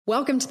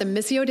Welcome to the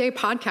Missio Dei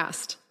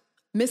podcast.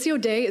 Missio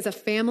Dei is a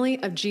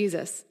family of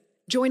Jesus,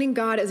 joining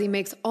God as he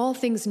makes all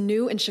things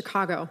new in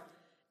Chicago.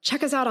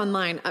 Check us out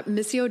online at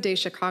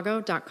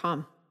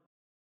missiodeichicago.com.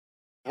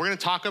 We're going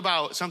to talk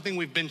about something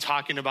we've been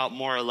talking about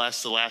more or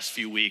less the last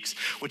few weeks,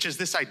 which is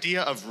this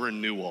idea of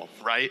renewal,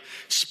 right?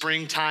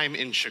 Springtime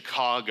in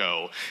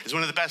Chicago is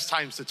one of the best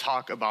times to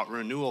talk about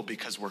renewal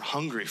because we're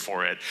hungry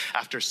for it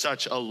after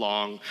such a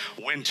long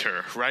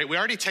winter, right? We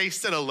already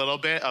tasted a little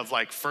bit of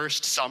like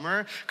first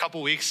summer a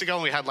couple weeks ago,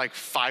 and we had like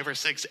 5 or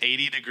 6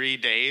 80-degree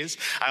days.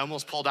 I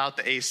almost pulled out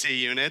the AC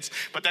units,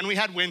 but then we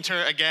had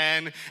winter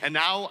again, and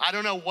now I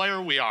don't know where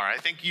we are. I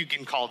think you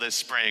can call this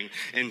spring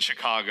in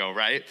Chicago,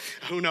 right?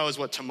 Who knows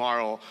what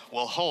tomorrow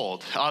will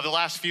hold. The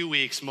last few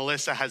weeks,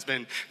 Melissa has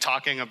been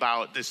talking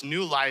about this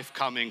new life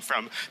coming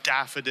from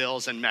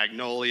daffodils and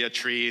magnolia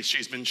trees.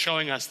 She's been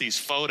showing us these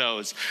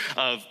photos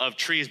of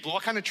trees. But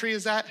what kind of tree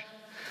is that?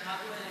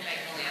 Dogwood and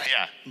magnolia.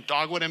 Yeah,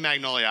 dogwood and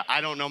magnolia. I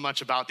don't know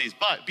much about these,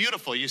 but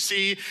beautiful. You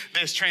see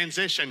this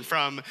transition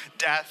from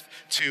death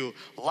to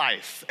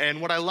life.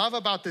 And what I love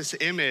about this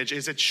image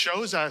is it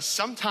shows us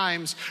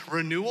sometimes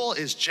renewal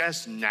is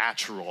just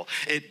natural.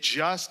 It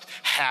just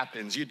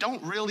happens. You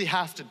don't really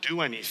have to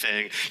do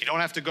anything. You don't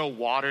have to go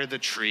water the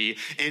tree.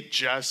 It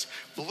just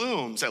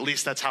blooms. At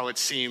least that's how it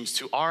seems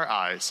to our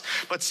eyes.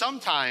 But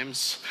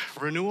sometimes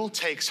renewal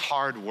takes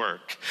hard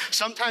work.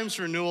 Sometimes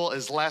renewal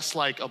is less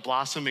like a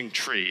blossoming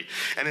tree,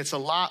 and it's a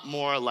lot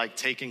more like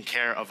taking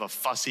care of a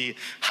fussy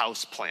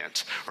house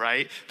plant,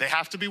 right? They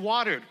have to be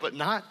watered, but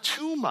not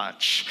too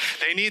much.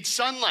 They need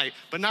sunlight,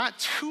 but not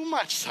too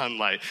much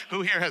sunlight.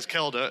 Who here has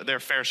killed their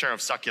fair share of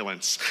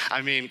succulents?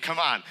 I mean, come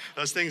on.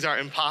 Those things are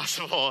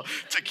impossible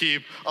to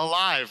keep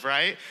alive,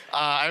 right?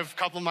 I have a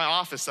couple in my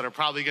office that are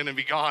probably going to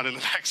be gone in the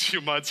next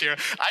few months here.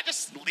 I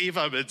just leave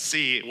them and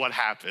see what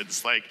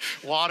happens. Like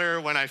water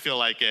when I feel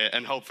like it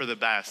and hope for the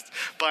best.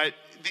 But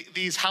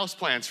these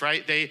houseplants,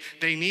 right? They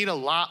need a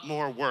lot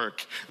more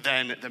work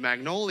than the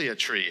magnolia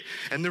tree.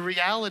 And the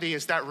reality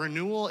is that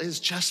renewal is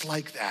just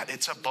like that.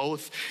 It's a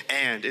both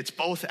and. It's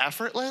both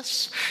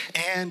effortless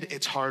and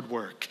it's hard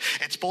work.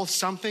 It's both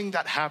something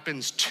that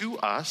happens to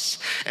us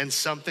and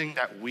something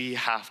that we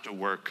have to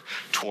work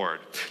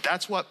toward.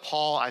 That's what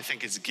Paul, I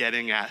think, is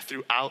getting at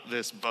throughout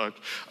this book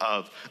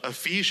of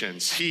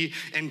Ephesians. He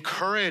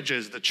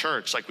encourages the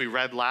church, like we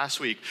read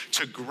last week,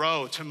 to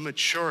grow, to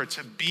mature,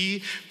 to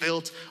be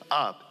built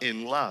up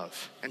in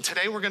love. And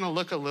today we're going to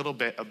look a little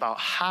bit about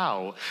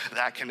how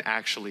that can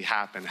actually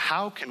happen.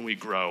 How can we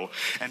grow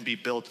and be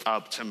built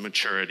up to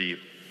maturity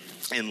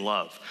in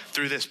love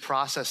through this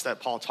process that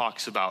Paul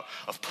talks about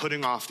of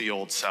putting off the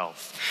old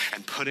self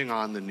and putting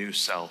on the new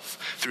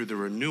self through the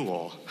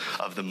renewal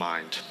of the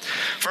mind.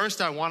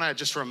 First, I want to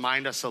just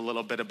remind us a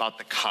little bit about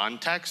the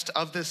context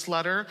of this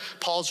letter.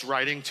 Paul's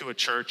writing to a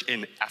church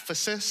in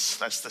Ephesus.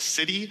 That's the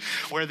city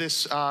where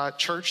this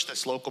church,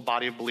 this local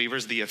body of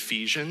believers, the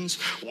Ephesians,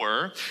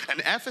 were.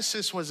 And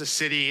Ephesus was a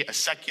city, a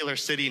secular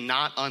city,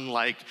 not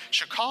unlike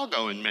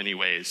Chicago in many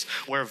ways,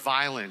 where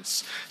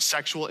violence,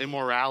 sexual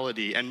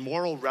immorality, and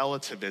moral relativism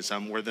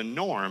were the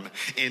norm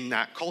in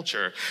that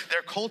culture.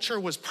 Their culture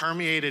was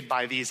permeated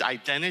by these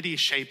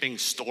identity-shaping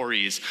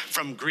stories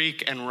from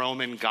Greek and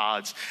Roman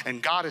gods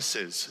and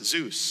goddesses,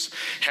 Zeus,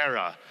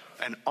 Hera,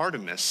 and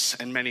Artemis,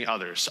 and many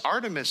others.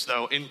 Artemis,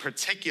 though, in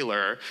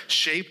particular,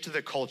 shaped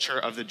the culture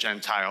of the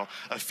Gentile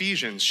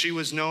Ephesians. She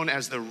was known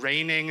as the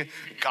reigning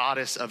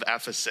goddess of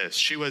Ephesus.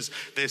 She was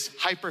this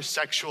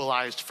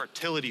hypersexualized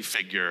fertility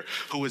figure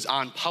who was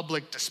on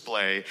public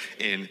display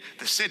in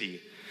the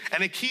city.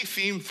 And a key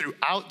theme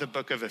throughout the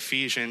book of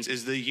Ephesians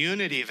is the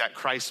unity that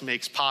Christ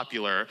makes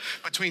popular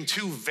between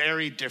two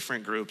very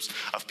different groups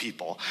of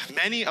people.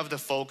 Many of the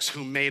folks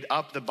who made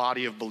up the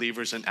body of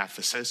believers in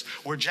Ephesus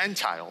were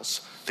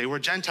Gentiles. They were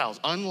Gentiles.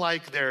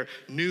 Unlike their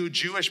new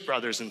Jewish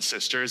brothers and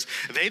sisters,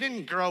 they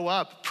didn't grow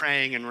up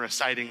praying and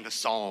reciting the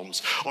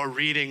Psalms or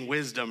reading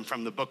wisdom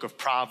from the book of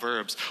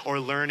Proverbs or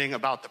learning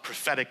about the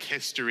prophetic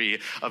history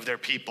of their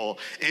people,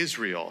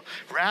 Israel.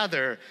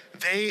 Rather,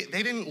 they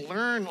didn't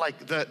learn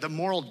like the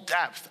moral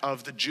depth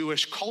of the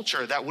Jewish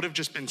culture that would have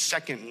just been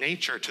second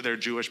nature to their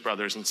Jewish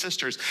brothers and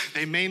sisters.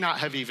 They may not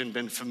have even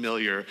been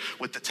familiar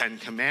with the 10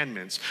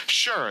 Commandments.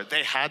 Sure,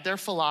 they had their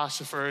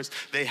philosophers,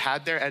 they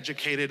had their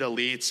educated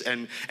elites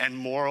and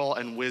moral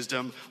and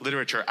wisdom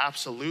literature,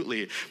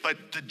 absolutely.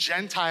 But the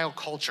Gentile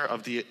culture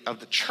of the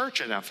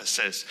church in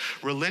Ephesus,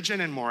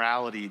 religion and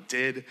morality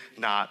did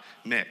not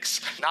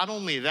mix. Not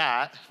only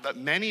that, but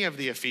many of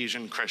the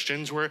Ephesian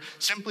Christians were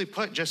simply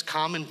put just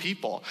common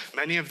people,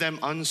 many of them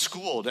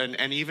unschooled,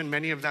 and even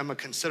many of them a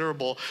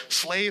considerable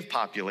slave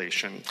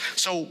population.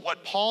 So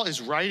what Paul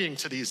is writing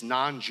to these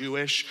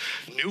non-Jewish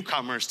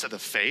newcomers to the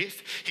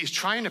faith, he's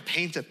trying to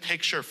paint a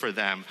picture for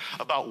them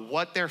about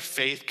what their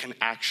faith can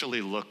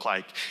actually look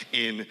like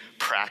in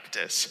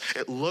practice.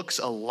 It looks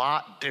a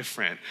lot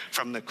different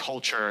from the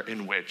culture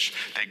in which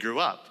they grew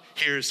up.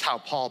 Here's how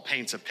Paul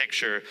paints a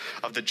picture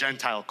of the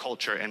Gentile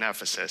culture in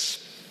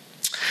Ephesus.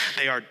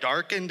 They are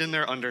darkened in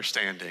their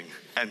understanding.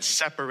 and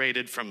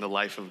separated from the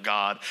life of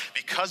God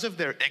because of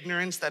their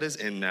ignorance that is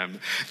in them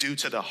due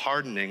to the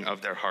hardening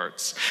of their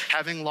hearts.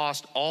 Having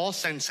lost all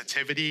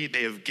sensitivity,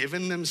 they have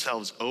given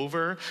themselves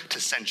over to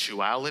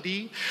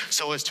sensuality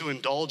so as to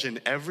indulge in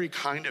every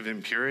kind of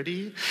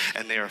impurity,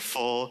 and they are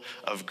full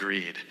of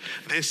greed.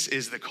 This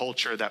is the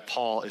culture that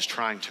Paul is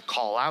trying to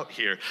call out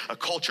here, a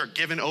culture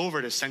given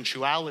over to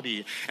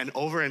sensuality and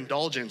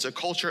overindulgence, a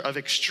culture of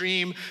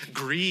extreme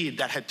greed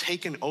that had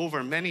taken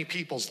over many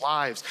people's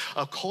lives,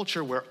 a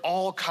culture where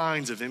all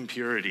kinds of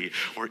impurity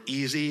were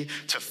easy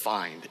to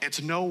find.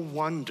 It's no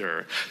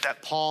wonder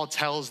that Paul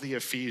tells the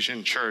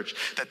Ephesian church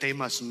that they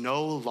must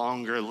no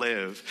longer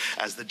live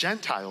as the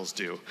Gentiles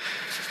do.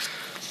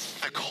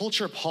 The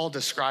culture Paul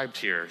described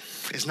here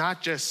is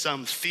not just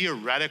some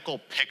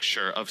theoretical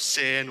picture of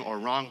sin or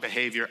wrong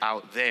behavior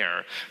out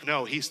there.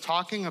 No, he's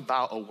talking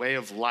about a way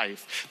of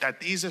life that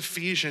these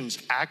Ephesians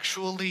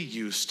actually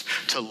used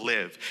to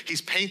live.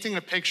 He's painting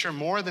a picture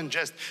more than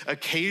just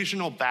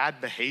occasional bad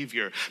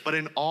behavior, but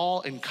an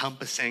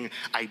all-encompassing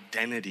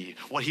identity.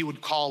 What he would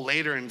call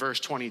later in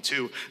verse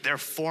 22, their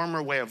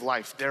former way of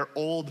life, their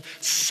old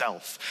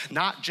self.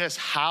 Not just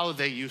how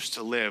they used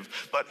to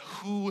live, but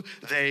who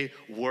they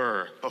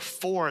were before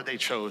they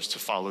chose to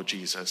follow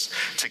Jesus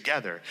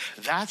together.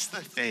 That's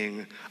the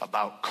thing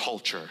about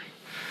culture.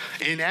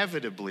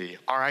 Inevitably,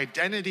 our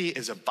identity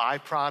is a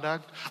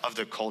byproduct of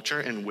the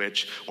culture in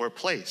which we're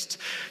placed.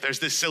 There's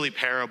this silly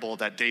parable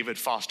that David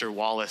Foster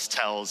Wallace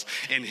tells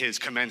in his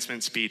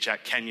commencement speech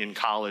at Kenyon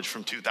College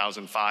from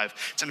 2005.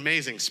 It's an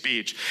amazing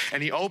speech.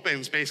 And he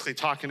opens basically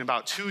talking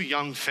about two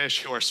young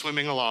fish who are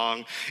swimming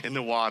along in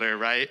the water,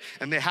 right?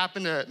 And they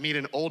happen to meet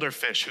an older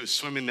fish who's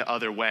swimming the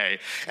other way.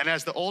 And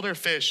as the older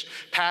fish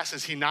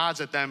passes, he nods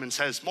at them and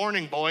says,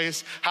 "Morning,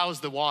 boys, how's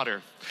the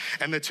water?"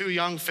 And the two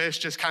young fish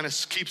just kind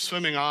of keep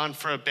swimming on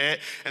for a bit.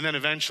 And then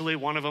eventually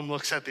one of them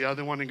looks at the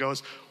other one and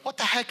goes, "What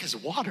the heck is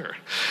water?"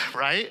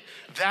 Right?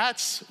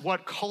 That's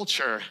what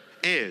culture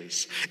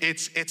is.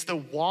 It's the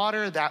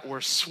water that we're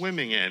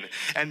swimming in.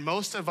 And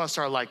most of us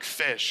are like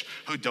fish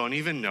who don't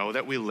even know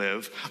that we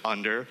live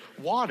under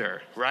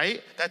water,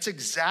 right? That's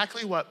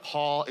exactly what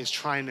Paul is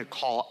trying to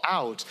call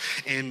out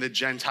in the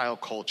Gentile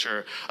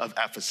culture of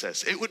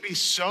Ephesus. It would be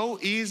so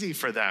easy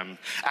for them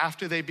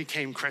after they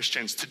became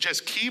Christians to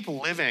just keep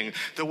living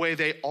the way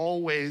they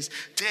always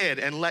did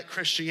and let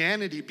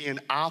Christianity be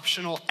an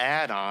optional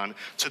add-on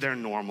to their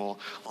normal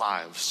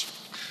lives.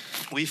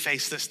 We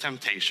face this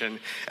temptation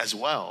as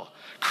well.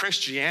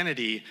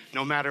 Christianity,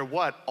 no matter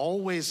what,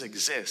 always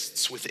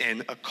exists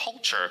within a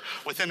culture,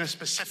 within a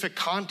specific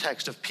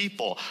context of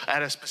people,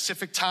 at a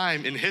specific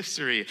time in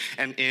history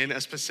and in a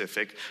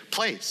specific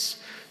place.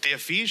 The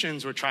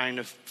Ephesians were trying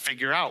to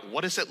figure out,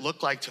 what does it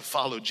look like to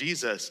follow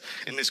Jesus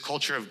in this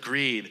culture of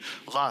greed,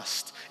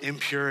 lust,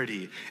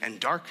 impurity, and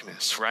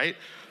darkness, right?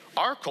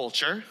 Our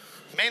culture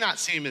may not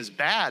seem as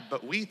bad,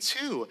 but we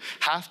too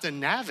have to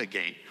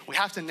navigate. We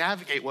have to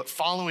navigate what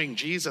following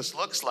Jesus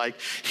looks like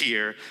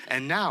here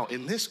and now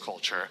in this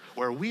culture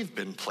where we've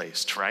been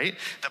placed, right?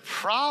 The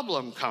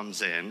problem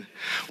comes in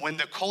when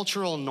the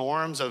cultural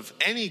norms of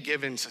any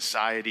given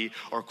society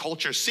or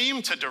culture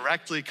seem to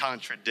directly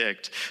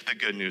contradict the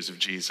good news of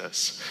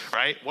Jesus,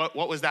 right?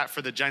 What was that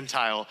for the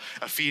Gentile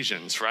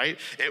Ephesians, right?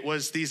 It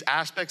was these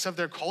aspects of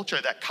their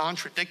culture that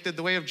contradicted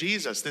the way of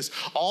Jesus, this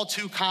all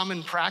too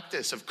common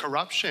practice of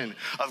corruption,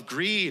 of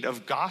greed,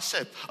 of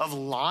gossip, of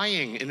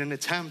lying in an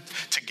attempt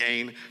to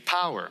gain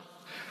power.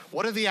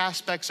 What are the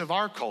aspects of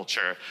our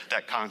culture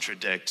that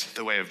contradict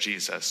the way of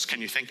Jesus? Can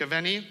you think of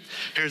any?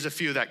 Here's a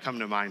few that come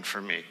to mind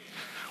for me.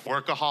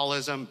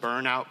 Workaholism,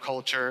 burnout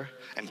culture,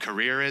 and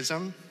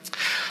careerism.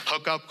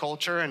 Hookup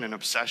culture and an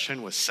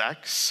obsession with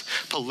sex,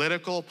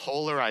 political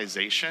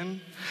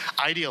polarization,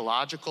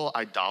 ideological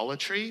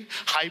idolatry,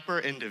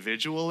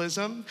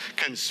 hyper-individualism,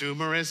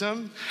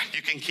 consumerism.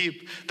 You can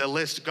keep the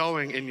list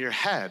going in your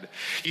head.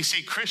 You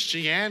see,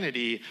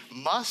 Christianity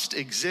must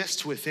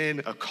exist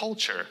within a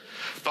culture,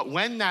 but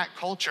when that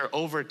culture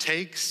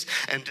overtakes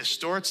and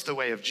distorts the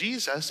way of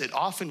Jesus, it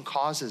often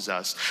causes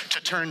us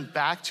to turn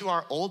back to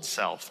our old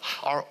self,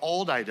 our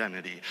old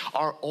identity,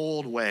 our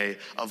old way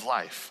of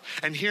life.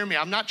 And hear me,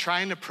 I'm not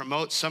trying to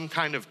promote some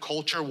kind of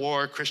culture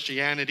war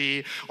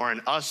Christianity or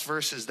an us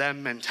versus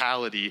them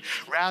mentality.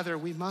 Rather,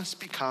 we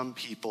must become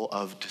people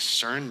of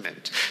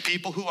discernment,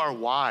 people who are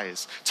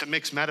wise to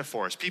mix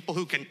metaphors, people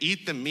who can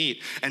eat the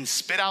meat and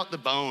spit out the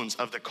bones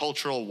of the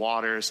cultural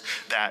waters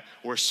that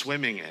we're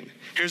swimming in.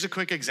 Here's a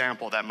quick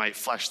example that might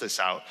flesh this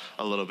out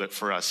a little bit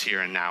for us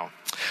here and now.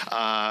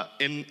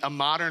 In a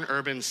modern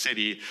urban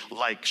city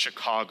like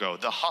Chicago,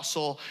 the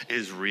hustle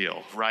is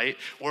real, right?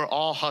 We're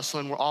all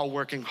hustling, we're all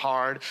working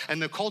hard,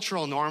 and the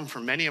cultural norm for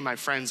many of my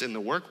friends in the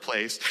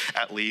workplace,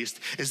 at least,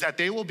 is that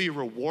they will be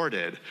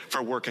rewarded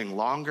for working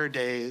longer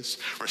days,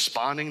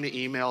 responding to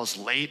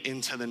emails late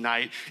into the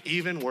night,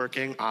 even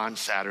working on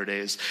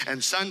Saturdays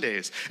and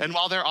Sundays. And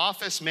while their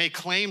office may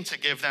claim to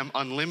give them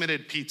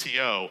unlimited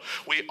PTO,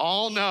 we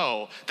all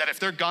know that if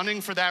they're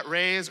gunning for that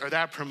raise or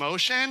that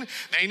promotion,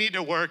 they need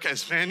to work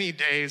as many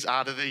days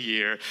out of the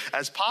year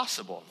as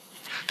possible.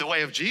 The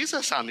way of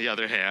Jesus, on the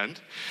other hand,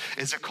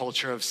 is a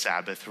culture of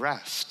Sabbath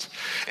rest.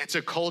 It's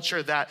a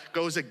culture that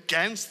goes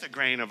against the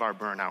grain of our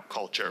burnout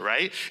culture,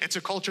 right? It's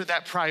a culture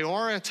that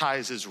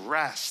prioritizes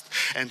rest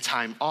and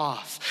time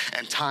off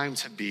and time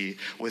to be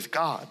with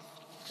God.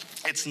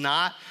 It's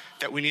not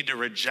that we need to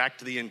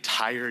reject the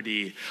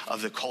entirety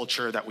of the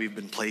culture that we've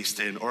been placed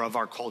in or of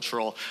our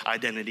cultural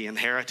identity and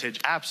heritage.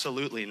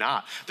 Absolutely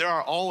not. There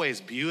are always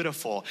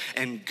beautiful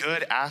and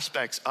good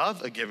aspects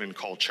of a given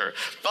culture,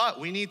 but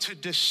we need to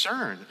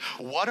discern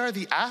what are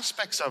the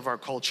aspects of our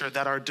culture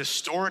that are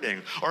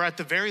distorting or at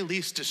the very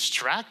least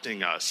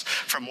distracting us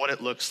from what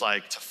it looks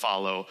like to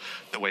follow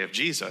the way of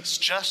Jesus.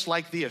 Just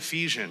like the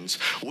Ephesians,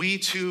 we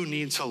too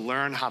need to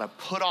learn how to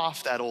put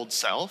off that old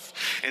self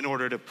in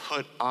order to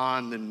put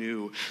on the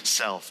new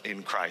self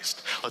in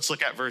Christ. Let's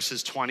look at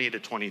verses 20 to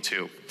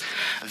 22.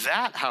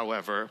 That,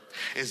 however,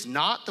 is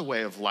not the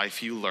way of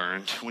life you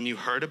learned when you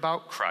heard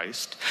about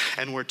Christ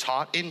and were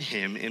taught in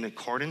him in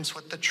accordance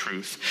with the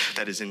truth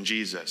that is in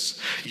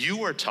Jesus. You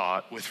were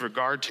taught with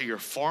regard to your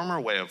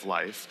former way of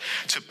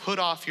life to put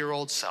off your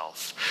old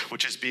self,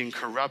 which is being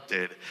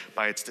corrupted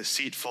by its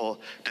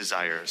deceitful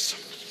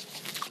desires.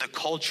 The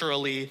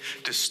culturally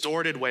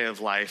distorted way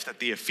of life that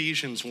the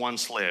Ephesians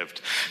once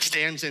lived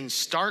stands in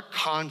stark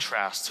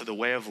contrast to the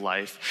way of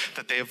life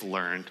that they have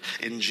learned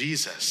in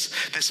Jesus.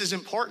 This is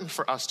important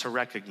for us to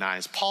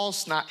recognize.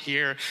 Paul's not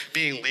here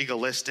being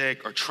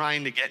legalistic or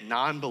trying to get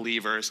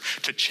non-believers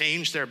to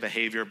change their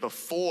behavior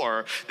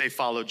before they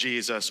follow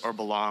Jesus or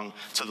belong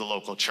to the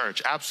local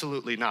church.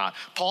 Absolutely not.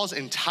 Paul's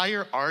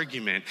entire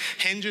argument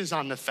hinges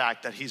on the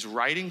fact that he's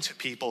writing to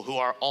people who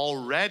are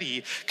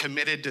already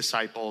committed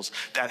disciples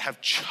that have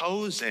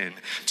chosen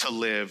to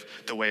live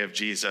the way of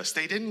Jesus.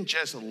 They didn't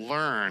just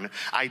learn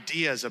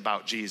ideas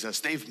about Jesus.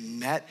 They've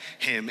met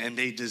him and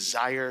they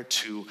desire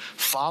to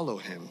follow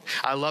him.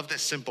 I love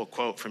this simple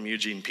quote from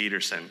Eugene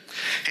Peterson.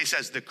 He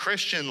says, "The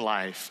Christian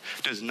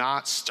life does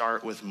not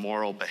start with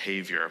moral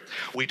behavior.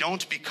 We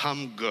don't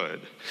become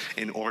good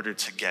in order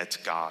to get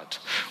God.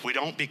 We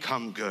don't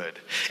become good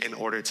in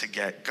order to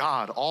get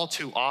God. All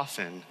too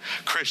often,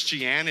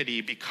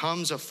 Christianity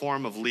becomes a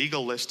form of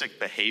legalistic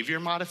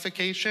behavior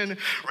modification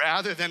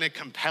rather than a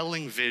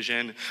compelling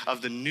vision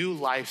of the new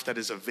life that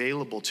is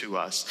available to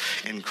us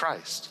in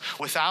Christ.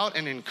 Without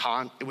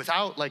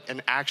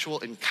an actual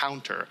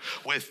encounter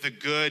with the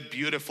good,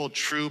 beautiful,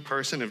 true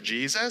person of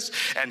Jesus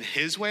and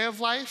his way of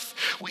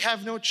life, we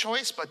have no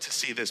choice but to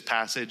see this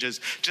passage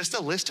as just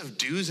a list of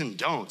do's and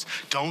don'ts.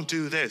 Don't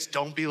do this,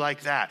 don't be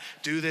like that,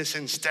 do this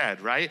instead,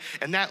 right?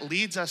 And that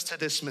leads us to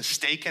this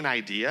mistaken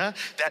idea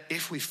that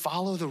if we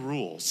follow the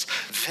rules,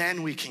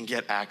 then we can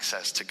get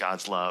access to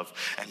God's love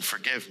and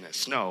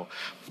forgiveness. No,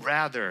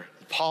 rather,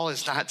 Paul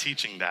is not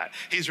teaching that.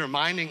 He's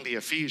reminding the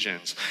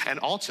Ephesians and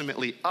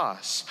ultimately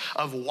us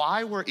of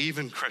why we're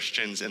even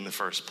Christians in the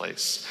first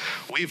place.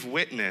 We've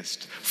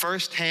witnessed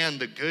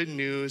firsthand the good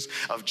news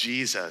of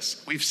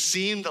Jesus. We've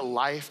seen the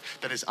life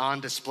that is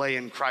on display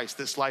in Christ,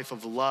 this life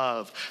of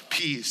love,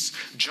 peace,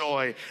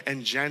 joy,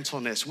 and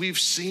gentleness. We've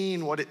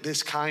seen what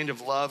this kind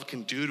of love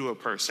can do to a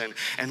person,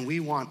 and we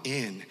want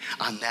in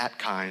on that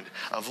kind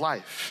of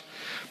life.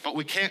 But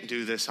we can't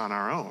do this on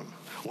our own.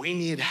 We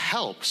need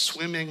help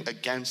swimming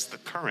against the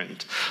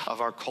current of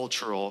our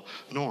cultural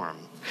norm.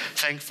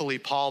 Thankfully,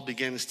 Paul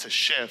begins to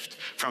shift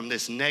from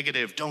this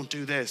negative, don't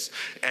do this,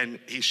 and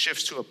he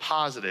shifts to a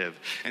positive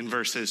in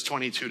verses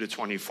 22 to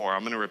 24.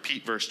 I'm going to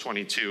repeat verse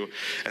 22,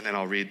 and then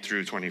I'll read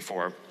through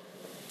 24.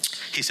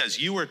 He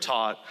says, you were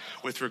taught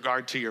with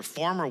regard to your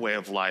former way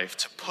of life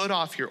to put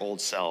off your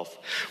old self,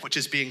 which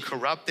is being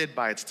corrupted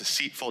by its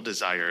deceitful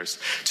desires,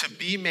 to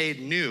be made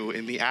new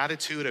in the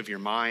attitude of your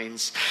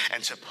minds,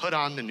 and to put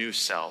on the new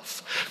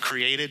self,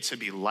 created to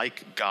be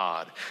like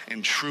God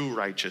in true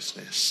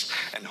righteousness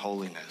and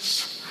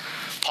holiness.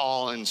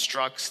 Paul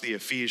instructs the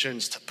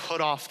Ephesians to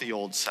put off the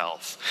old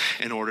self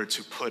in order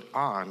to put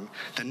on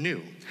the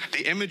new.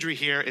 The imagery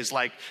here is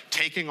like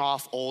taking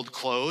off old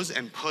clothes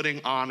and putting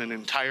on an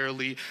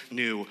entirely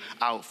new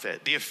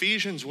outfit. The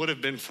Ephesians would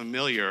have been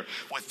familiar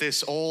with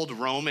this old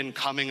Roman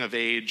coming of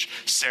age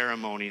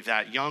ceremony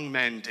that young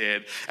men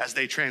did as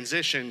they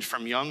transitioned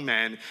from young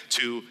men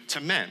to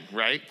men,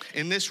 right?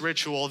 In this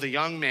ritual, the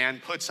young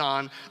man puts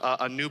on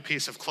a new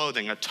piece of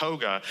clothing, a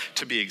toga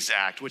to be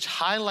exact, which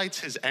highlights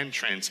his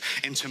entrance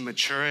into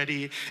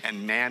maturity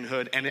and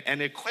manhood,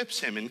 and equips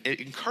him and it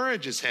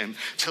encourages him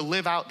to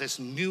live out this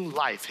new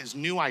life, his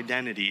new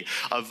identity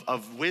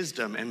of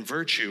wisdom and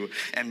virtue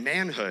and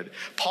manhood.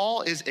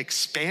 Paul is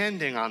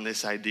expanding on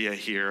this idea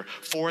here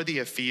for the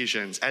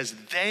Ephesians as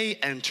they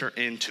enter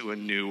into a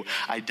new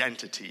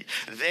identity.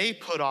 They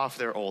put off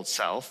their old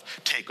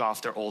self, take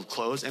off their old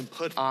clothes, and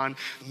put on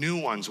new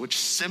ones, which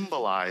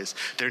symbolize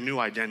their new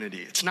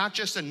identity. It's not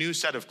just a new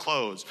set of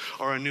clothes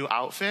or a new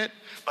outfit,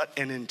 but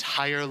an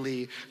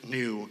entirely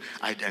new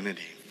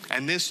identity.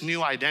 And this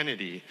new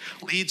identity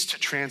leads to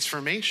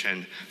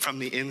transformation from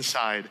the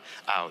inside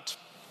out.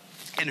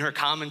 In her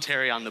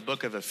commentary on the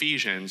book of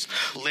Ephesians,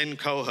 Lynn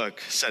Kohut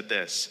said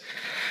this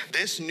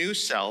new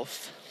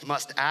self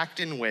must act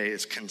in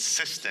ways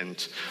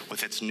consistent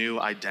with its new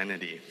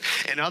identity.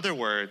 In other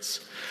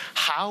words,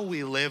 how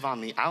we live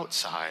on the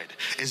outside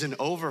is an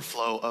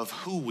overflow of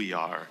who we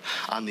are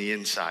on the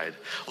inside.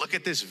 Look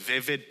at this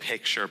vivid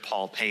picture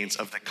Paul paints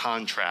of the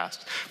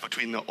contrast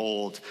between the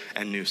old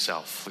and new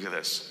self. Look at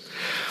this.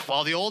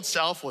 While the old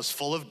self was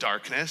full of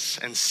darkness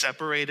and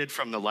separated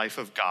from the life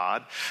of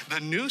God, the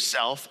new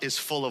self is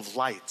full of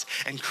light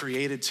and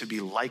created to be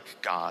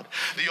like God.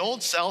 The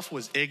old self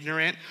was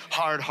ignorant,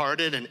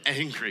 hard-hearted, and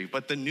angry,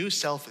 but the new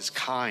self is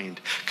kind,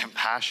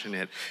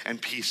 compassionate,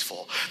 and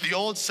peaceful. The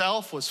old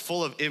self was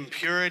full of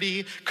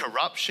impurity,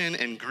 corruption,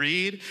 and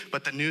greed,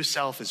 but the new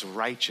self is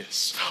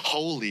righteous,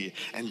 holy,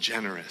 and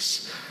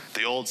generous.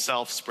 The old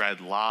self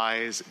spread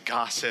lies,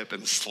 gossip,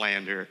 and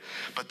slander,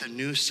 but the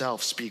new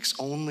self speaks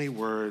only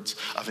words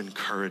of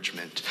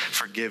encouragement,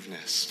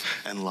 forgiveness,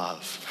 and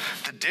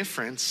love. The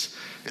difference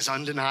is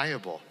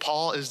undeniable.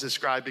 Paul is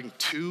describing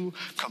two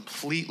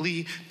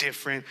completely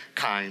different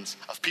kinds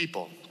of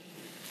people.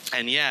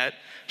 And yet,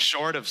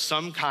 short of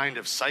some kind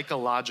of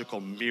psychological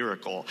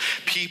miracle,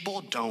 people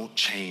don't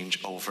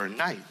change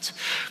overnight.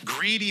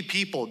 Greedy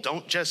people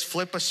don't just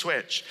flip a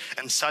switch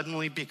and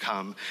suddenly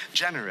become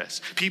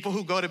generous. People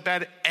who go to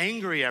bed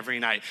angry every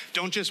night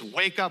don't just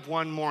wake up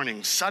one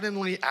morning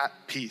suddenly at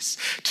peace.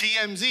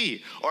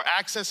 TMZ or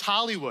Access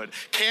Hollywood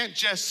can't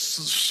just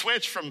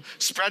switch from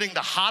spreading the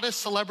hottest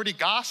celebrity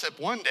gossip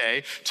one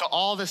day to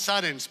all of a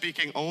sudden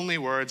speaking only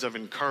words of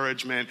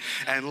encouragement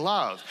and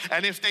love.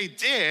 And if they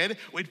did,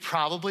 we'd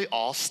probably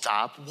all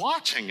stop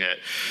watching it.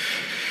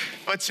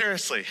 But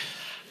seriously,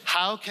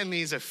 how can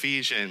these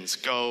Ephesians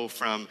go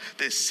from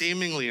this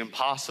seemingly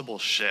impossible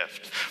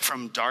shift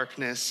from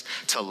darkness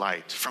to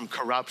light, from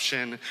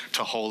corruption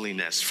to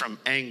holiness, from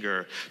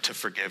anger to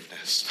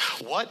forgiveness?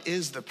 What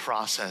is the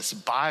process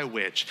by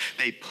which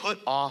they put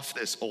off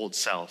this old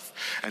self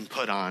and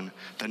put on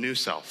the new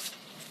self?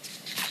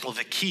 Well,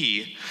 the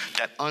key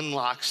that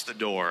unlocks the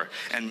door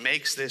and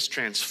makes this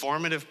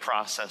transformative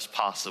process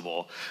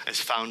possible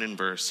is found in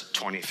verse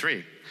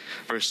 23.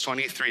 Verse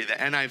 23, the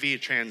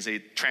NIV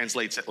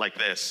translates it like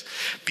this: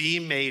 be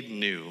made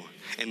new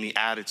in the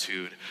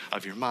attitude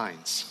of your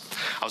minds.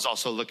 I was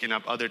also looking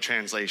up other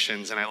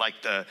translations, and I like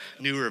the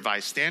New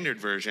Revised Standard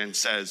Version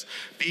says,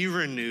 be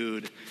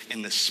renewed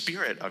in the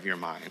spirit of your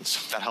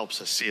minds. That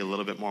helps us see a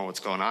little bit more what's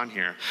going on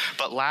here.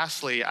 But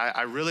lastly,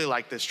 I really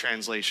like this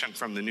translation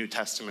from the New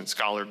Testament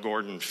scholar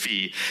Gordon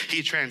Fee.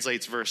 He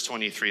translates verse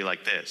 23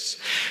 like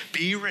this: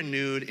 be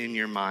renewed in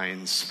your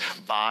minds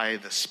by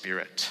the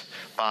Spirit.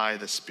 By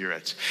the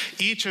Spirit.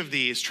 Each of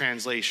these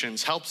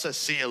translations helps us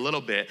see a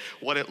little bit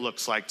what it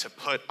looks like to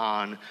put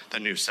on the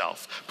new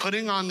self.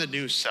 Putting on the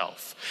new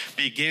self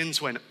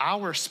begins when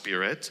our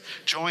spirit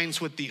joins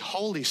with the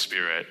Holy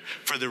Spirit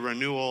for the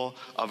renewal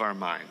of our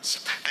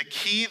minds. The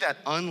key that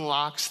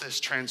unlocks this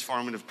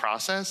transformative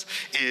process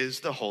is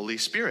the Holy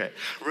Spirit.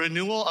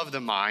 Renewal of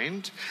the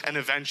mind and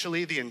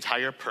eventually the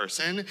entire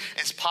person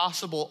is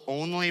possible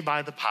only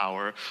by the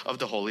power of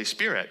the Holy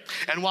Spirit.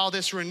 And while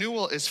this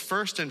renewal is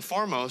first and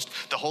foremost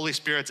the Holy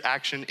Spirit's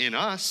action in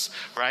us,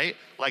 right?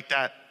 Like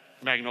that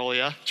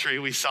magnolia tree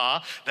we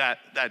saw that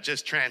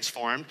just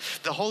transformed.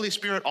 The Holy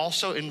Spirit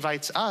also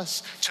invites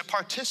us to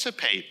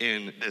participate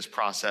in this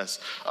process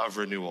of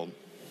renewal.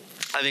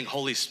 I think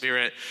Holy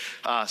Spirit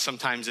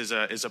sometimes is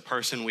a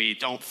person we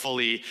don't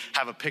fully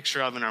have a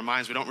picture of in our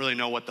minds. We don't really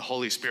know what the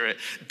Holy Spirit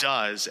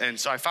does. And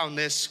so I found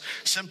this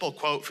simple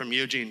quote from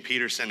Eugene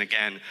Peterson,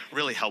 again,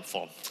 really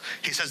helpful.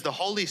 He says, the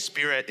Holy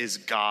Spirit is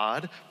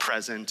God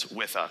present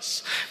with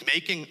us,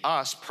 making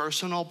us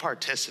personal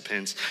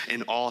participants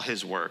in all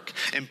his work,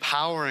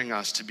 empowering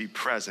us to be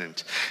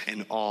present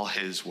in all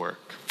his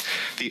work.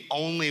 The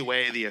only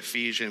way the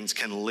Ephesians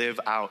can live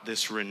out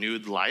this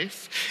renewed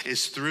life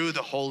is through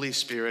the Holy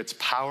Spirit's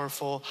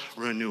powerful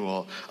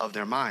renewal of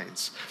their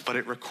minds, but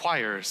it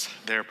requires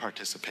their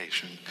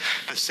participation.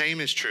 The same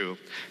is true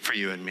for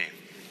you and me.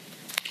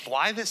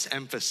 Why this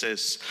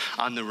emphasis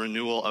on the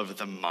renewal of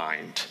the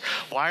mind?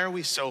 Why are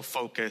we so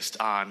focused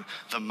on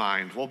the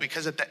mind? Well,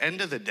 because at the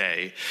end of the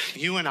day,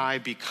 you and I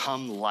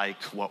become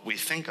like what we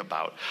think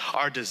about.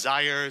 Our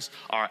desires,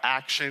 our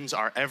actions,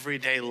 our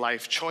everyday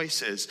life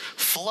choices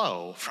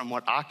flow from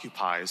what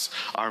occupies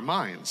our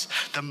minds.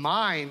 The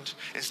mind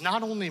is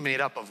not only made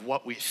up of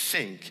what we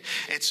think,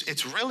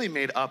 it's really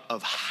made up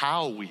of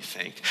how we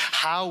think,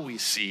 how we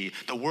see,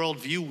 the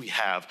worldview we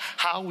have,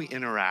 how we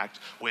interact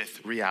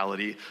with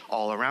reality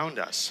all around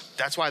us.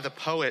 That's why the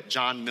poet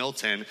John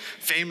Milton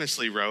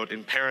famously wrote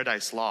in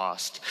Paradise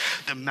Lost,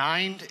 the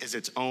mind is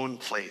its own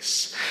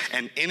place,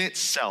 and in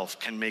itself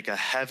can make a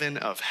heaven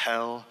of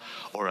hell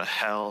or a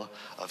hell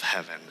of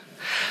heaven.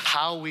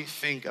 How we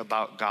think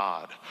about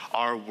God,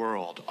 our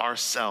world,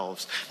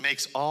 ourselves,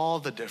 makes all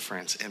the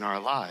difference in our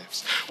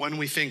lives. When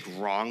we think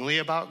wrongly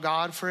about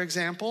God, for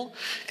example,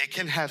 it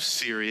can have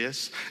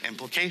serious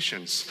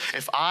implications.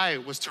 If I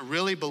was to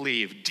really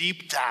believe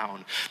deep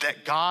down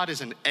that God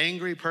is an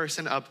angry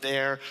person up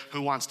there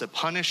who wants to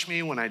punish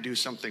me when I do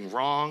something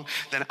wrong,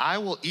 then I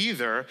will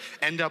either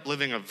end up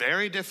living a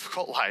very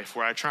difficult life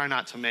where I try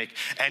not to make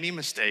any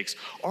mistakes,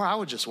 or I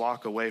would just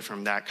walk away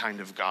from that kind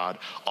of God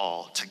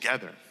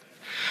altogether.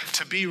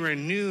 To be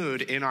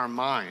renewed in our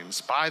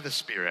minds by the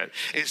Spirit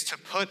is to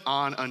put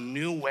on a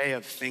new way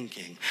of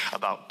thinking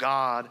about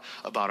God,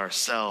 about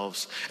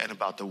ourselves, and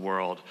about the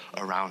world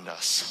around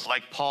us.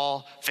 Like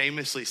Paul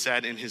famously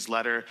said in his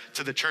letter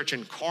to the church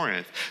in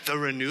Corinth, the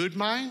renewed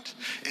mind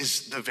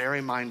is the very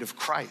mind of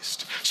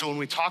Christ. So when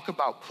we talk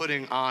about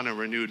putting on a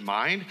renewed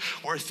mind,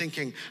 we're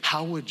thinking,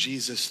 how would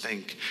Jesus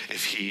think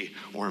if he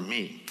were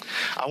me?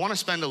 I want to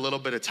spend a little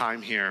bit of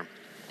time here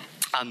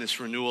on this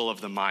renewal of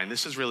the mind.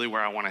 This is really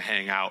where I want to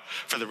hang out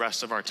for the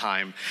rest of our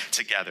time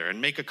together and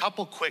make a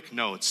couple quick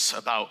notes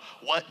about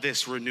what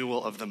this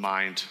renewal of the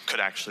mind could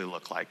actually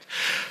look like.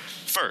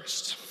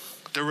 First,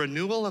 the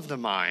renewal of the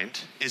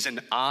mind is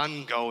an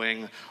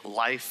ongoing,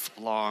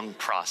 lifelong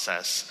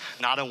process,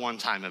 not a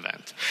one-time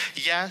event.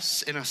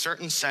 Yes, in a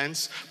certain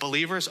sense,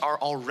 believers are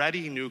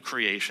already new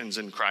creations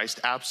in Christ,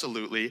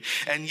 absolutely,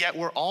 and yet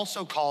we're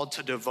also called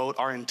to devote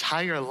our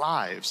entire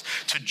lives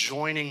to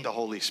joining the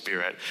Holy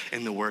Spirit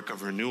in the work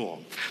of renewal.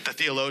 The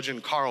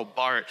theologian Karl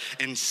Barth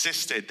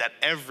insisted that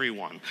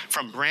everyone,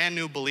 from brand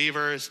new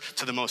believers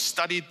to the most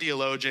studied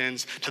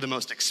theologians to the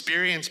most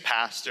experienced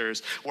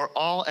pastors, we're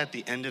all at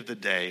the end of the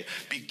day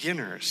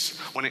beginners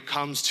when it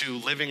comes to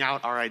living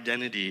out our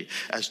identity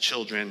as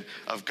children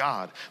of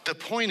God. The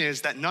point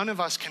is that none of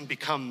us can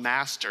become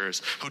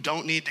masters who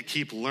don't need to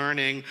keep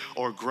learning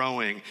or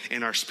growing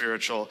in our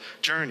spiritual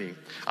journey.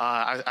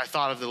 I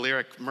thought of the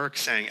lyric Merck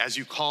saying, as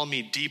you call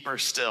me deeper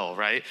still,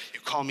 right? You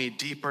call me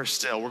deeper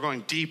still. We're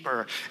going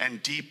deeper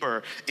and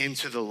deeper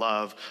into the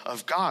love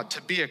of God.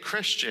 To be a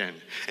Christian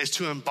is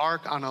to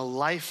embark on a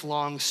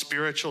lifelong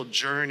spiritual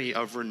journey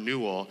of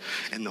renewal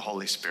in the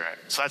Holy Spirit.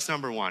 So that's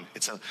number one.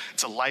 It's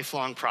a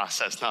lifelong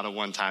process, not a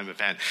one-time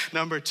event.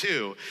 Number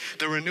two,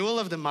 the renewal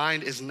of the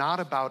mind is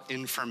not about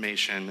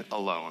information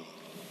alone.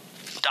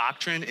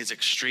 Doctrine is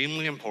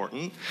extremely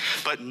important,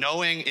 but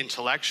knowing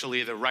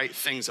intellectually the right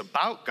things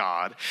about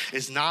God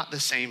is not the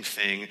same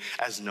thing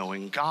as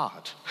knowing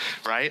God,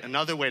 right?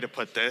 Another way to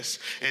put this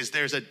is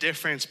there's a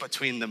difference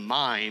between the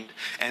mind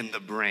and the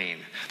brain.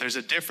 There's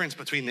a difference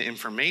between the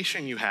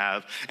information you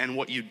have and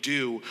what you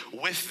do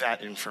with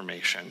that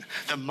information.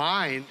 The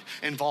mind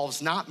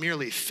involves not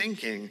merely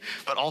thinking,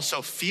 but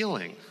also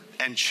feeling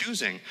and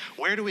choosing.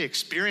 Where do we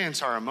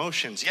experience our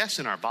emotions? Yes,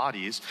 in our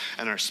bodies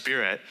and our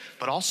spirit,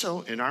 but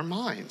also in our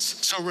minds.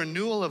 So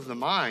renewal of the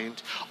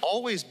mind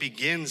always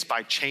begins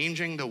by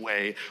changing the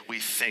way we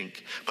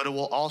think, but it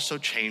will also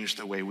change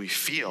the way we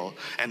feel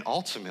and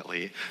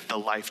ultimately the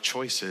life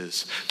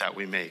choices that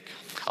we make.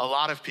 A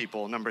lot of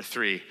people, number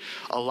three,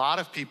 a lot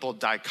of people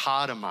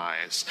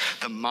dichotomize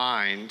the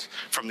mind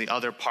from the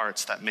other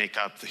parts that make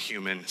up the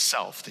human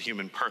self, the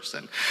human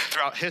person.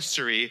 Throughout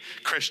history,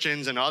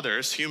 Christians and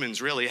others,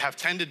 humans really, have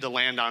tended to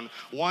land on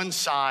one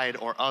side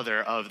or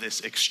other of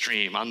this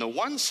extreme. On the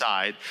one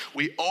side,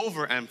 we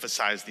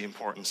overemphasize the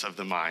importance of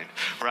the mind,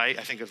 right?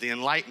 I think of the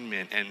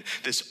Enlightenment and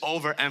this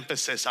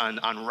overemphasis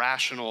on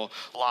rational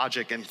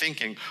logic and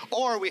thinking.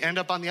 Or we end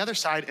up on the other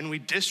side and we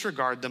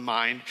disregard the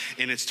mind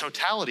in its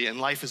totality,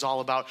 and life is all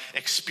about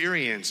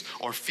experience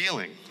or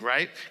feeling,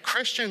 right?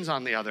 Christians,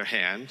 on the other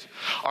hand,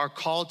 are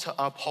called to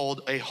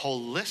uphold a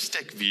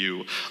holistic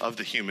view of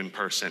the human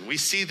person. We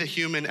see the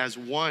human as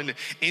one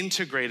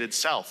integrated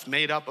self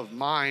made up of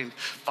mind,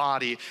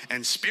 body,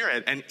 and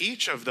spirit, and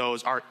each of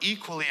those are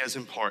equally as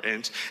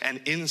important and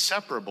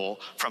inseparable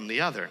from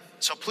the other.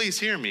 So please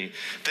hear me.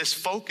 This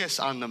focus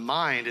on the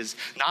mind is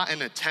not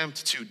an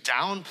attempt to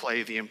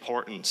downplay the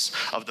importance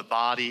of the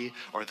body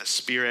or the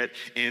spirit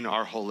in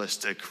our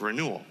holistic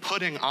renewal.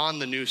 Putting on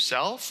the new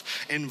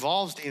self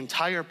involves the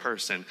entire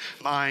person,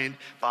 mind,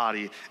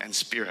 body, and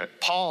spirit.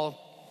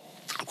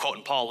 I'm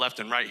quoting Paul left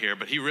and right here,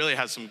 but he really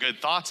has some good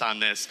thoughts on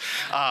this.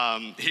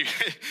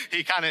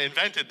 He kind of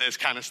invented this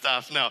kind of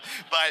stuff. No,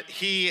 but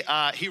he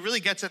really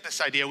gets at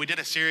this idea. We did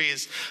a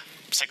series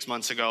 6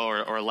 months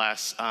ago or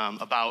less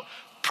about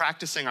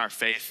practicing our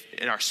faith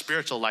in our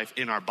spiritual life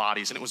in our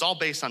bodies. And it was all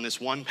based on this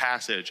one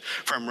passage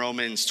from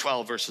Romans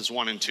 12, verses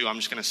 1 and 2. I'm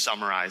just going to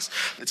summarize.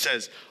 It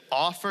says,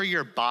 offer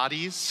your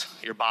bodies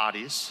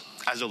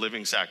as a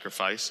living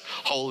sacrifice,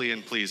 holy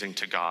and pleasing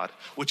to God,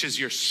 which is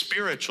your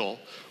spiritual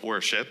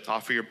worship.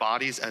 Offer your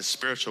bodies as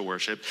spiritual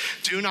worship.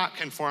 Do not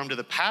conform to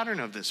the pattern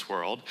of this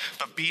world,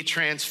 but be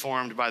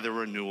transformed by the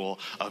renewal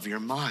of your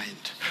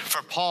mind.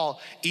 For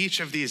Paul, each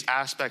of these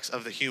aspects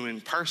of the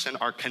human person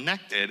are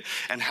connected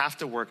and have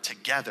to work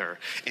together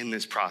in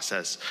this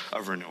process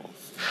of renewal.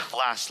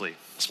 Lastly,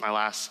 it's my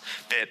last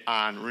bit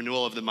on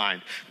renewal of the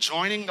mind.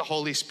 Joining the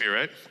Holy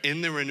Spirit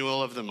in the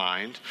renewal of the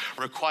mind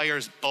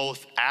requires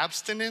both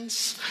abstinence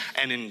abstinence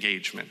and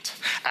engagement.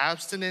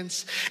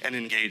 Abstinence and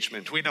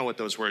engagement. We know what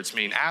those words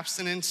mean.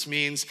 Abstinence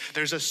means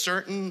there's a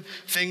certain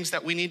things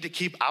that we need to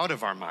keep out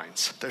of our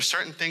minds. There's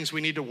certain things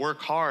we need to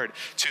work hard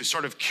to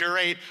sort of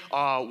curate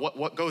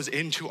what goes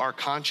into our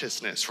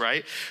consciousness,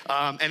 right?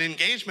 And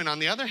engagement, on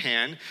the other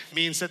hand,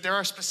 means that there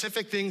are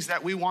specific things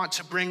that we want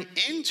to bring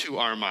into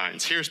our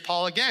minds. Here's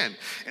Paul again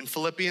in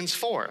Philippians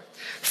 4.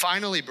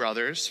 Finally,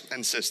 brothers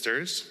and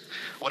sisters,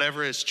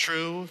 whatever is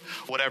true,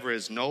 whatever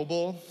is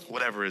noble,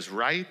 whatever is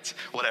right,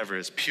 whatever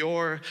is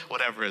pure,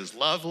 whatever is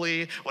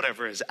lovely,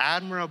 whatever is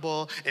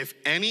admirable, if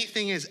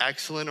anything is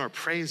excellent or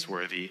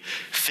praiseworthy,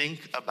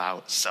 think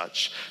about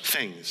such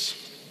things.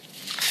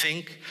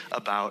 Think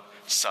about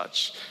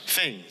such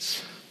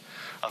things.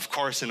 Of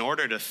course, in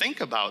order to think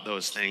about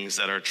those things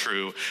that are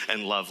true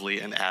and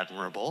lovely and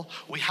admirable,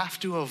 we have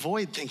to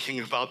avoid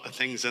thinking about the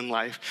things in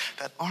life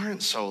that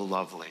aren't so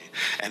lovely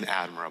and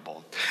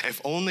admirable.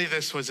 If only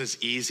this was as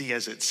easy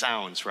as it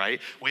sounds, right?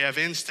 We have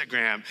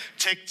Instagram,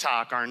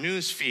 TikTok, our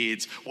news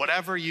feeds,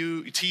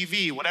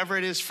 TV, whatever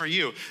it is for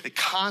you. It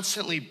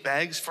constantly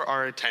begs for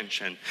our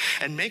attention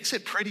and makes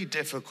it pretty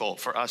difficult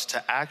for us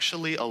to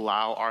actually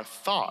allow our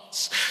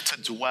thoughts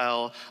to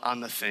dwell on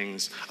the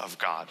things of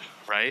God,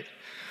 right?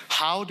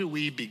 How do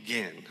we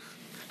begin?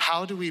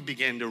 How do we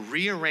begin to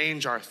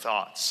rearrange our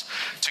thoughts,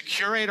 to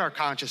curate our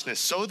consciousness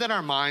so that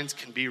our minds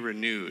can be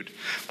renewed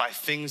by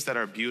things that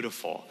are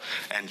beautiful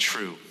and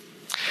true?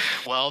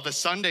 Well, the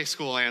Sunday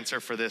school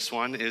answer for this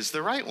one is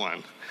the right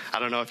one. I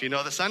don't know if you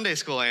know the Sunday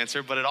school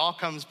answer, but it all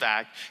comes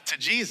back to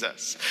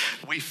Jesus.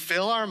 We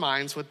fill our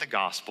minds with the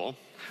gospel,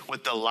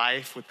 with the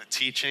life, with the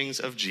teachings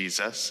of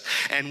Jesus,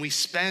 and we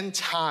spend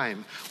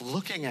time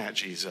looking at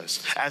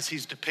Jesus as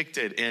he's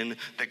depicted in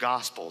the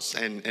Gospels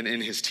and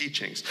in his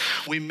teachings.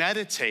 We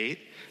meditate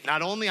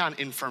not only on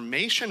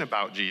information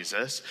about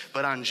Jesus,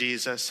 but on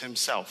Jesus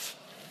himself.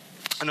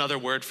 Another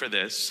word for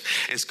this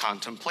is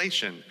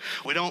contemplation.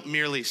 We don't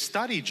merely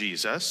study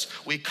Jesus,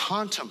 we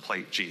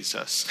contemplate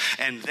Jesus,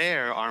 and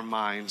there our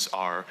minds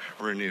are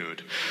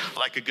renewed.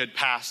 Like a good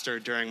pastor,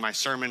 during my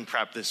sermon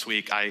prep this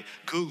week, I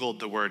Googled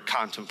the word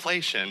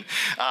contemplation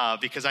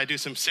because I do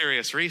some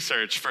serious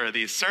research for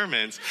these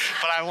sermons,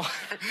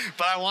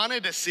 but I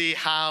wanted to see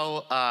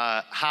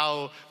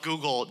how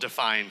Google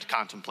defined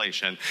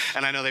contemplation.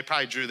 And I know they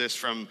probably drew this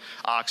from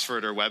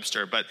Oxford or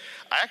Webster, but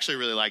I actually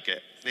really like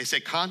it. They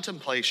say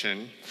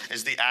contemplation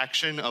is the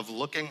action of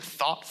looking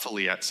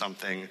thoughtfully at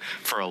something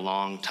for a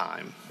long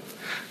time.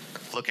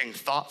 Looking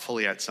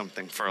thoughtfully at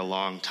something for a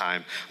long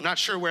time. I'm not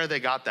sure where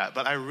they got that,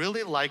 but I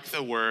really like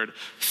the word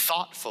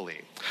thoughtfully.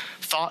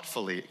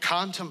 Thoughtfully.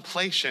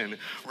 Contemplation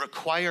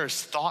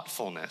requires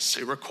thoughtfulness.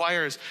 It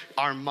requires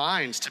our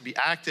minds to be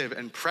active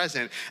and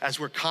present as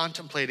we're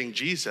contemplating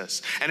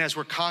Jesus and as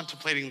we're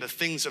contemplating the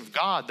things of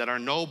God that are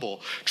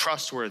noble,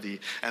 trustworthy,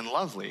 and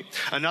lovely.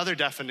 Another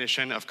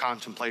definition of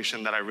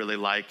contemplation that I really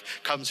like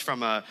comes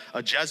from a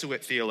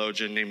Jesuit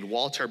theologian named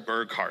Walter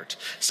Burghardt.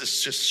 This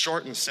is just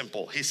short and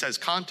simple. He says,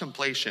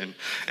 contemplation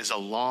is a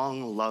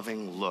long,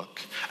 loving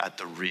look at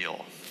the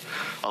real.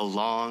 A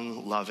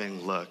long,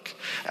 loving look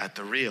at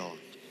the real.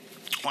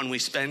 When we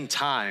spend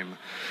time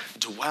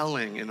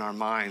dwelling in our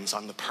minds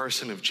on the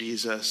person of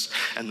Jesus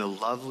and the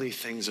lovely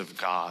things of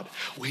God,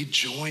 we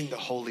join the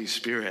Holy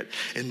Spirit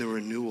in the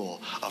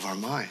renewal of our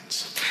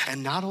minds.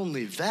 And not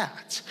only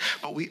that,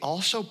 but we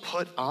also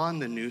put on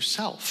the new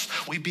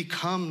self. We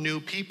become new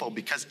people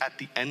because at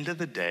the end of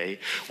the day,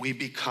 we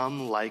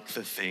become like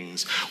the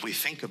things we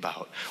think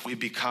about. We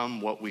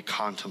become what we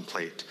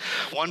contemplate.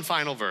 One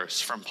final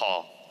verse from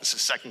Paul. This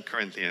is 2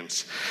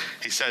 Corinthians.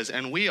 He says,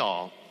 and we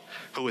all,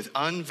 who with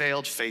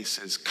unveiled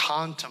faces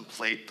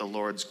contemplate the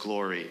Lord's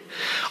glory,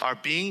 are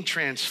being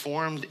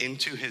transformed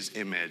into his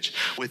image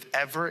with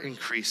ever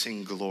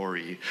increasing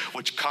glory,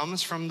 which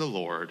comes from the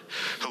Lord,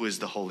 who is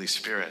the Holy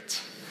Spirit.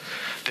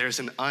 There's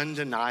an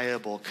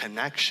undeniable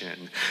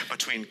connection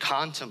between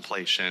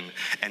contemplation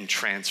and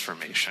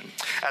transformation.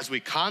 As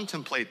we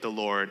contemplate the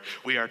Lord,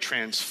 we are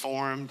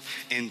transformed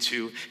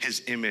into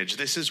his image.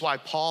 This is why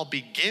Paul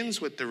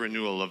begins with the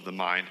renewal of the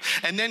mind,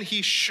 and then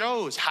he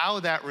shows how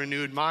that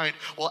renewed mind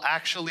will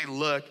actually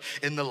look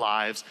in the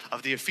lives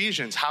of the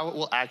Ephesians, how it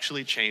will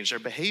actually change their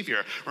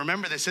behavior.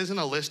 Remember, this isn't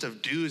a list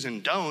of do's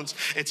and don'ts.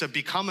 It's a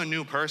become a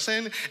new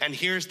person, and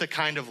here's the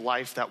kind of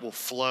life that will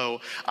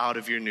flow out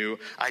of your new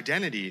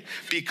identity.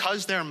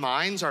 Because their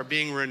minds are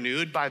being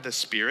renewed by the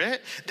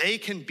Spirit, they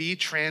can be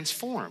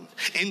transformed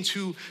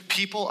into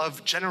people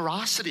of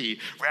generosity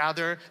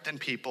rather than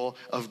people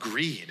of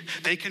greed.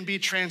 They can be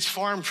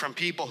transformed from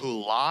people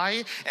who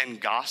lie and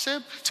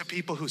gossip to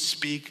people who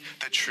speak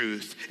the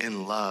truth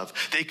in love.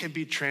 They can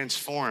be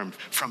transformed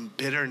from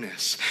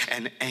bitterness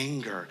and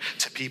anger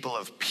to people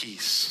of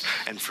peace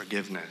and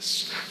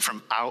forgiveness,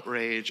 from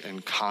outrage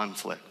and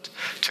conflict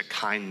to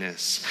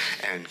kindness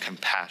and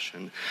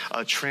compassion.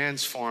 A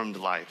transformed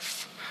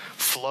life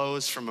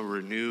flows from a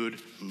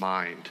renewed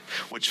mind,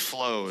 which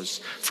flows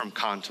from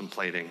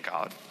contemplating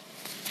God.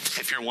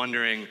 if you're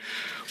wondering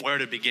where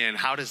to begin,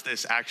 how does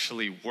this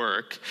actually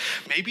work,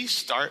 maybe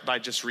start by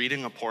just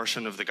reading a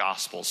portion of the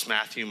Gospels,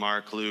 Matthew,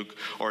 Mark, Luke,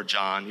 or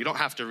John. You don't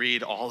have to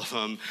read all of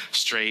them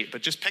straight,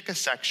 but just pick a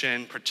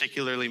section,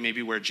 particularly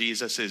maybe where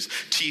Jesus is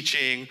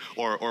teaching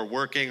or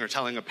working or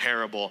telling a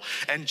parable,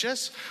 and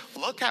just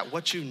look at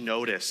what you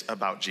notice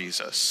about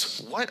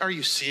Jesus. What are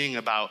you seeing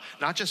about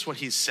not just what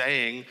he's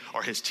saying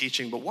or his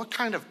teaching, but what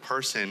kind of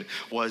person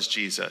was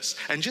Jesus?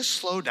 And just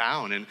slow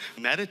down and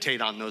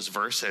meditate on those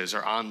verses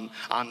or on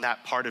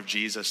that part of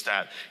Jesus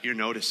that you're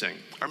noticing.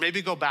 Or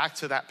maybe go back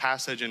to that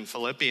passage in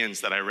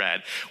Philippians that I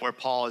read where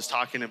Paul is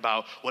talking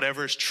about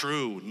whatever is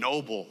true,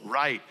 noble,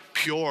 right,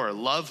 pure,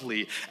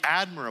 lovely,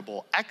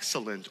 admirable,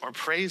 excellent, or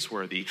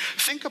praiseworthy.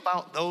 Think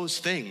about those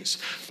things.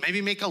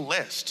 Maybe make a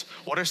list.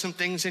 What are some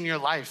things in your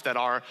life that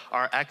are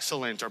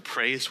excellent or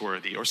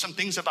praiseworthy? Or some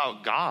things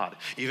about God,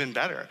 even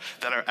better,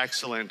 that are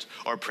excellent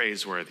or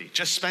praiseworthy?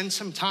 Just spend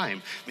some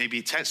time.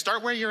 Maybe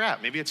start where you're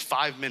at. Maybe it's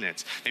 5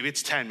 minutes. Maybe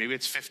it's 10. Maybe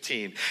it's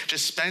 15.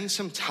 Just spend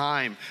some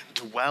time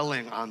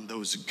dwelling on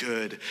those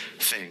good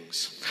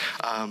things.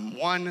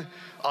 One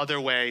other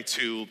way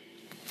to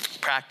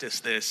practice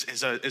this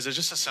is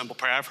just a simple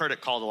prayer. I've heard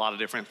it called a lot of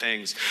different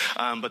things,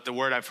 but the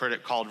word I've heard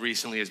it called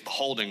recently is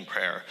beholding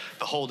prayer.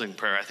 Beholding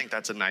prayer. I think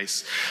that's a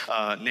nice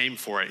name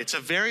for it. It's a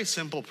very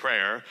simple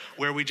prayer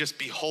where we just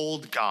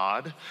behold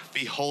God,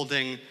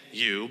 beholding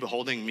you,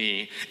 beholding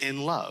me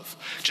in love.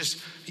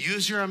 Just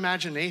use your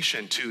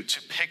imagination to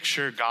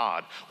picture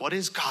God. What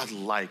is God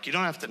like? You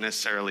don't have to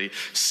necessarily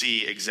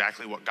see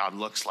exactly what God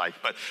looks like,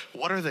 but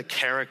what are the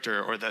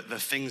character or the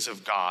things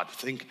of God?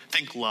 Think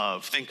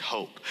love, think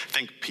hope,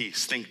 think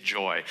peace, think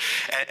joy,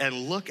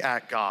 and look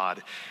at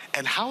God.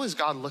 And how is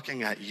God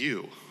looking at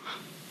you?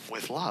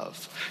 With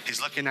love.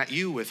 He's looking at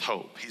you with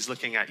hope. He's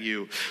looking at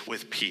you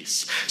with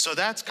peace. So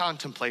that's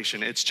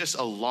contemplation. It's just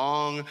a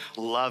long,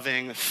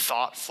 loving,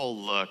 thoughtful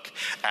look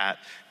at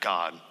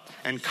God.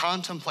 And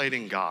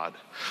contemplating God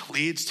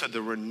leads to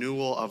the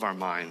renewal of our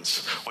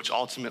minds, which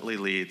ultimately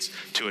leads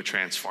to a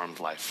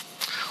transformed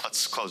life.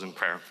 Let's close in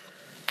prayer.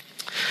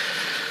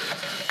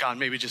 God,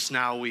 maybe just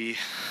now we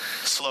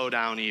slow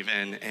down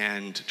even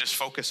and just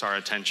focus our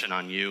attention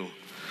on you.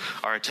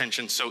 Our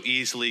attention so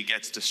easily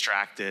gets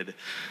distracted,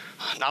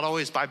 not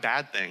always by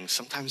bad things,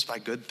 sometimes by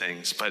good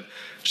things, but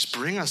just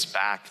bring us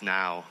back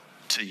now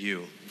to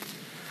you.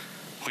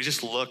 We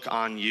just look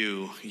on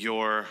you,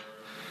 your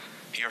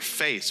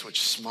face,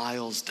 which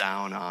smiles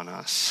down on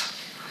us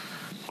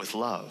with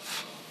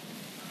love.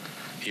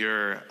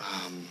 Your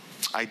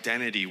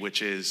identity,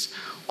 which is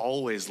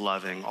always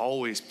loving,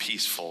 always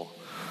peaceful,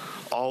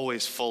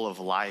 always full of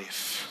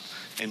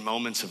life in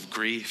moments of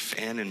grief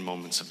and in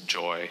moments of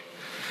joy.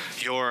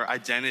 Your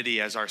identity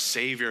as our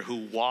Savior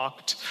who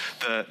walked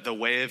the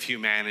way of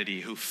humanity,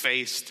 who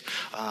faced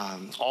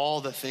all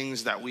the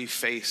things that we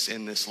face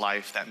in this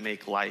life that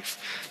make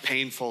life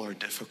painful or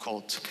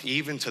difficult,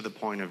 even to the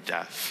point of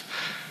death.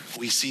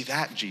 We see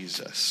that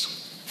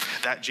Jesus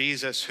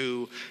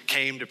who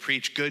came to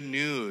preach good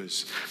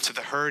news to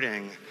the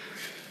hurting,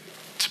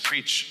 to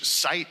preach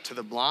sight to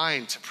the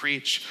blind, to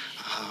preach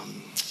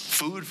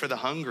food for the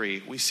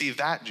hungry. We see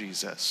that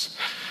Jesus.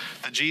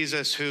 The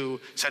Jesus who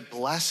said,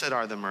 "Blessed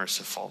are the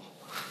merciful."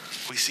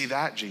 We see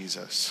that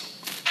Jesus.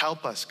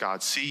 Help us,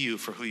 God, see you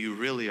for who you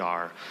really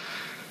are.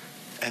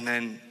 And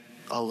then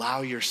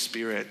allow your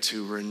Spirit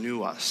to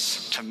renew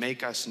us, to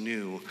make us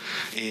new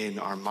in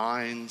our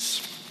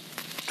minds,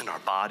 in our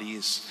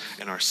bodies,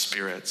 in our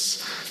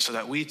spirits, so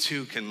that we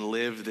too can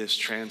live this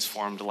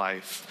transformed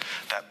life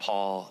that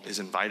Paul is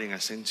inviting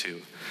us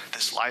into.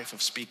 This life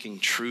of speaking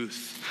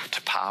truth to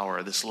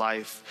power, this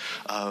life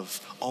of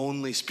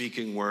only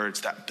speaking words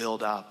that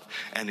build up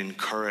and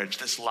encourage,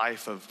 this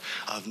life of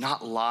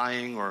not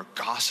lying or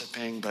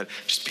gossiping, but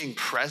just being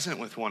present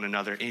with one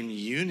another in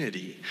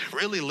unity,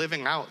 really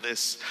living out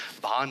this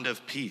bond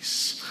of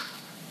peace.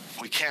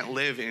 We can't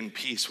live in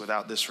peace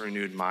without this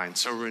renewed mind.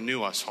 So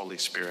renew us, Holy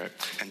Spirit,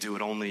 and do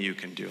what only you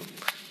can do.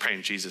 Pray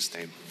in Jesus'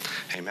 name.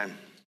 Amen.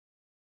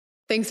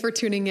 Thanks for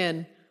tuning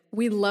in.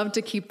 We love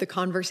to keep the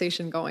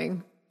conversation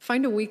going.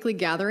 Find a weekly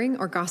gathering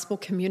or gospel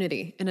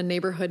community in a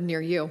neighborhood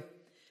near you.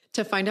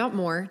 To find out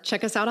more,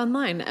 check us out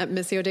online at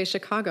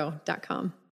missiodaychicago.com.